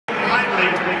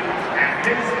athlete, and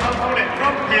his opponent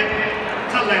from pit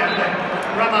to land,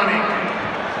 Ronnie.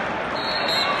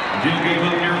 Just gave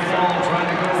up near fall, trying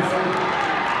to go for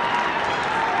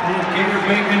Gator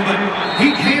Bacon, but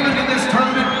he came into this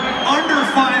tournament under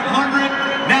 500.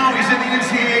 Now he's in the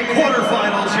NCAA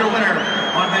quarterfinals. Your winner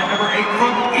on mat number 8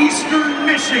 from Eastern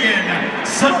Michigan,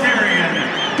 Soaring.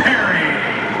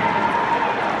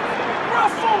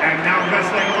 And now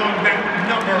wrestling on mat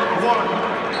number 1,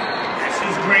 this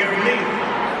is Great Relief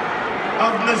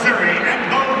of Missouri and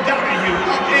Bo Donahue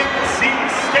of NC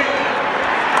State.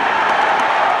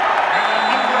 And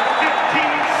number 15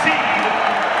 seed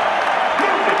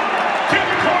moving to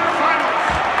the quarterfinals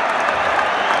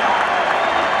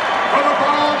for the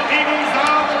Bald Eagles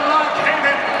of Lock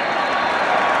Haven.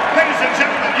 Ladies and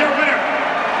gentlemen, your winner,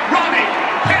 Ronnie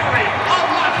of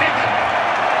Lock Haven.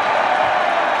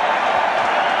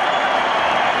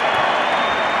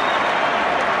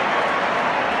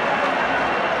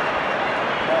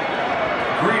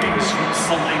 Greetings from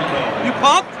Salenko. You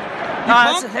pumped?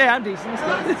 Hey, I'm decent.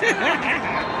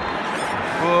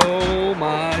 Oh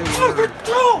my word.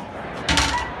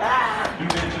 You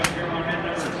guys up here on mat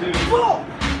number 2.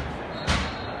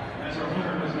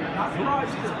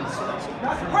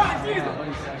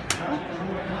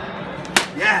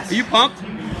 Yes. Are you pumped?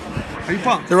 Are you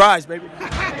pumped? The rise, baby.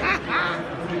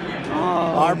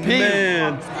 Oh, RP.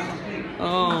 man.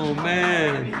 Oh,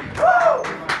 man.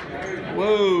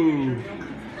 Whoa.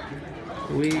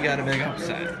 We got a big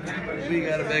upset. We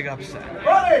got a big upset.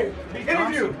 Ronnie,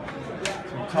 interview.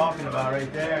 That's what I'm talking about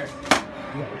right there.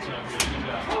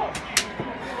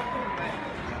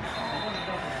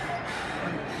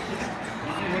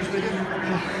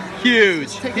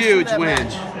 Huge win.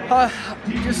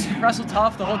 Just wrestled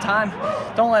tough the whole time.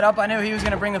 Don't let up. I knew he was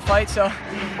going to bring the fight, so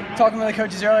talking to the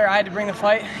coaches earlier, I had to bring the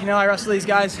fight. You know, I wrestle these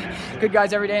guys, good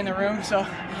guys every day in the room, so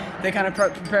they kind of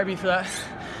prepared me for that.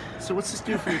 So what's this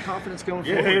do for your confidence going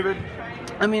forward?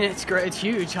 I mean, it's great. It's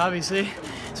huge, obviously.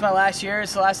 It's my last year.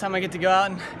 It's the last time I get to go out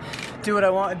and do what I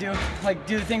want to do, like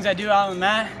do the things I do out on the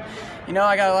mat. You know,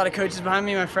 I got a lot of coaches behind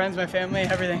me, my friends, my family,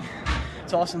 everything.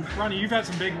 It's awesome. Ronnie, you've had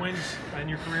some big wins in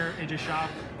your career. AJ Shop.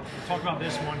 Talk about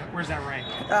this one. Where's that rank?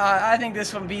 I think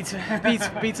this one beats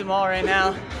them all right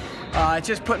now. It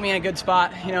just put me in a good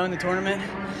spot, you know, in the tournament.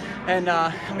 And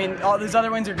I mean, all these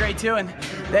other wins are great too, and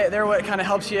they're what kind of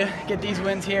helps you get these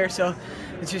wins here. So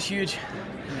it's just huge.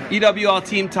 EWL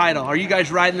team title. Are you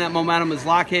guys riding that momentum? Is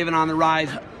Lock Haven on the rise?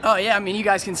 Oh yeah, I mean, you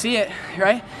guys can see it,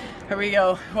 right? Here we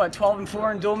go, what,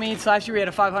 12-4 in dual meets. Last year we had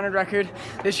a 500 record.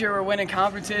 This year we're winning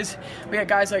conferences. We got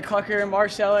guys like Clucker,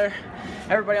 Marceller,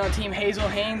 everybody on the team, Hazel,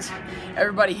 Haynes,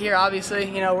 everybody here,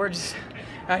 obviously. You know, we're just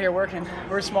out here working.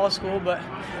 We're a small school, but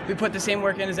we put the same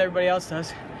work in as everybody else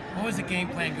does. What was the game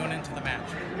plan going into the match?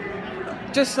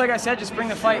 Just like I said, just bring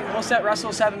the fight. We'll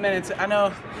wrestle 7 minutes. I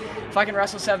know if I can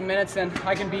wrestle 7 minutes, then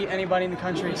I can beat anybody in the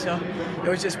country. So it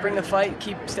was just bring the fight,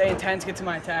 stay intense, get to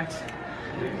my attacks.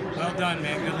 Well done,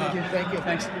 man. Good luck. Thank you.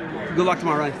 Thanks. Good luck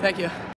tomorrow, Ryan. Thank you.